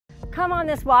Come on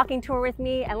this walking tour with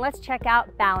me and let's check out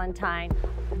Ballantyne.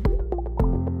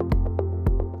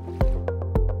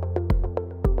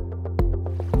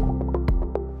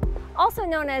 Also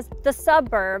known as the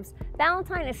suburbs,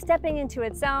 Ballantyne is stepping into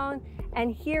its own,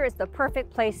 and here is the perfect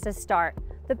place to start.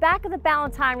 The back of the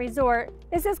Ballantyne Resort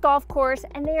is this golf course,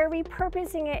 and they are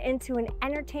repurposing it into an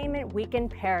entertainment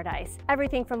weekend paradise.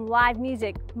 Everything from live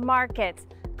music, markets,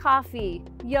 coffee,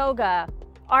 yoga,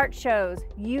 art shows,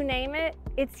 you name it,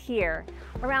 it's here.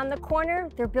 Around the corner,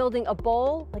 they're building a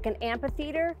bowl, like an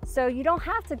amphitheater, so you don't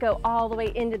have to go all the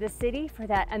way into the city for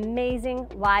that amazing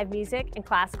live music and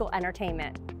classical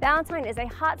entertainment. Ballantyne is a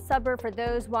hot suburb for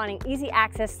those wanting easy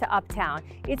access to uptown.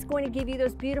 It's going to give you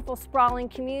those beautiful sprawling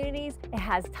communities. It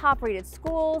has top-rated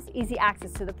schools, easy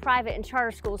access to the private and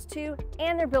charter schools too,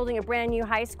 and they're building a brand new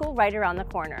high school right around the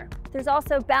corner. There's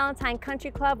also Ballantyne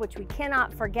Country Club, which we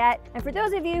cannot forget. And for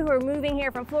those of you who are moving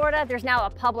here from Florida, there's now a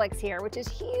Publix here, which is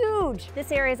huge.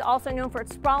 This area is also known for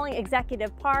its sprawling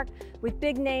executive park with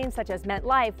big names such as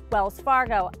MetLife, Wells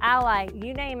Fargo, Ally,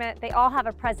 you name it, they all have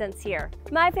a presence here.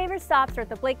 My favorite stops are at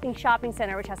the Blakeney Shopping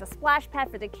Center, which has a splash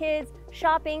pad for the kids,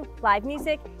 shopping, live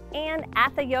music, and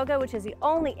Atha Yoga, which is the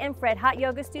only infrared hot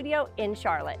yoga studio in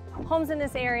Charlotte. Homes in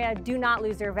this area do not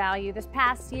lose their value. This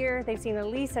past year, they've seen at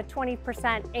least a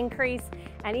 20% increase,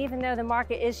 and even though the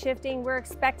market is shifting, we're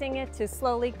expecting it to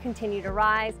slowly continue to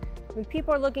rise. When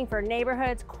people are looking for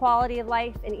neighborhoods, quality of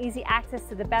life, and easy access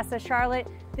to the best of Charlotte,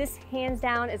 this hands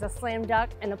down is a slam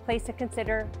dunk and a place to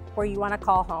consider where you want to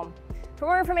call home. For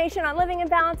more information on living in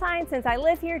Ballantyne, since I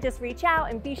live here, just reach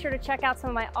out and be sure to check out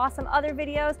some of my awesome other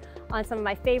videos on some of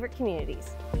my favorite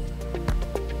communities.